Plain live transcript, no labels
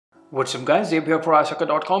What's up guys, Dave here for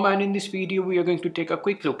iSoccer.com, and in this video we are going to take a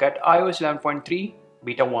quick look at iOS 11.3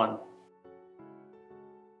 Beta 1.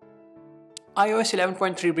 iOS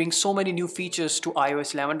 11.3 brings so many new features to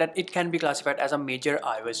iOS 11 that it can be classified as a major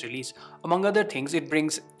iOS release. Among other things, it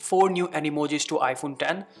brings 4 new Animojis to iPhone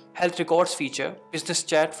 10, health records feature, business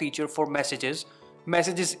chat feature for messages,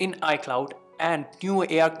 messages in iCloud, and new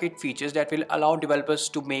ARKit features that will allow developers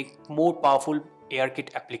to make more powerful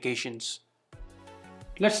ARKit applications.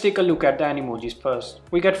 Let's take a look at the Animojis first.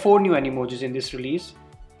 We get 4 new Animojis in this release.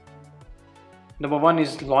 Number 1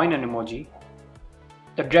 is Loin Animoji,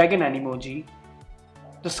 the Dragon Animoji,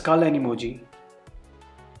 the Skull Animoji,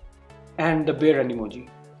 and the Bear Animoji.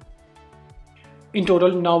 In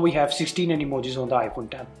total, now we have 16 Animojis on the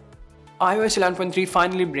iPhone 10. iOS 11.3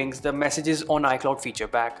 finally brings the Messages on iCloud feature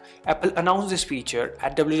back. Apple announced this feature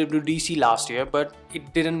at WWDC last year, but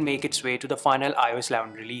it didn't make its way to the final iOS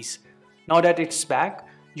 11 release. Now that it's back,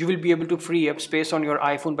 you will be able to free up space on your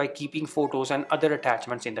iPhone by keeping photos and other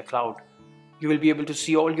attachments in the cloud. You will be able to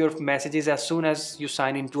see all your messages as soon as you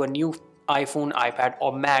sign into a new iPhone, iPad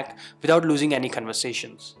or Mac without losing any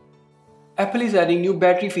conversations. Apple is adding new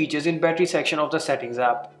battery features in battery section of the settings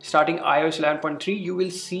app. Starting iOS 11.3, you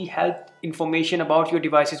will see health information about your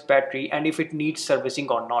device's battery and if it needs servicing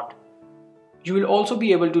or not. You will also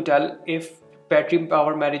be able to tell if battery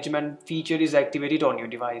power management feature is activated on your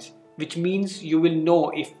device, which means you will know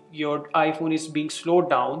if your iPhone is being slowed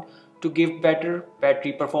down to give better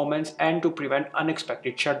battery performance and to prevent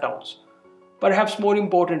unexpected shutdowns. Perhaps more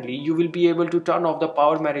importantly, you will be able to turn off the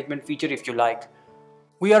power management feature if you like.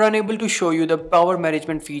 We are unable to show you the power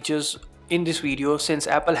management features in this video since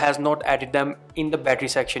Apple has not added them in the battery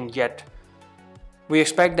section yet. We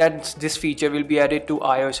expect that this feature will be added to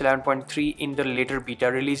iOS 11.3 in the later beta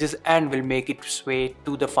releases and will make its way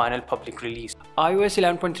to the final public release. iOS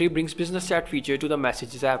 11.3 brings business chat feature to the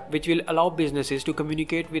Messages app, which will allow businesses to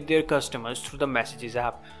communicate with their customers through the Messages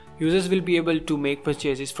app. Users will be able to make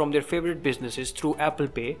purchases from their favorite businesses through Apple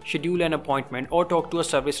Pay, schedule an appointment, or talk to a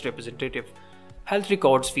service representative. Health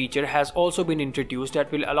records feature has also been introduced that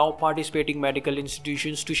will allow participating medical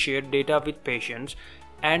institutions to share data with patients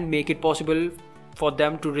and make it possible for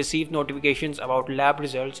them to receive notifications about lab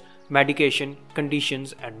results, medication,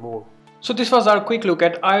 conditions, and more. So this was our quick look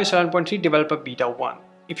at iOS 11.3 Developer Beta 1.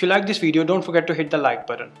 If you like this video, don't forget to hit the like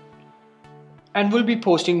button. And we'll be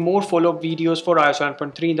posting more follow-up videos for iOS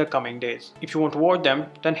 11.3 in the coming days. If you want to watch them,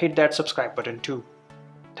 then hit that subscribe button too.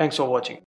 Thanks for watching.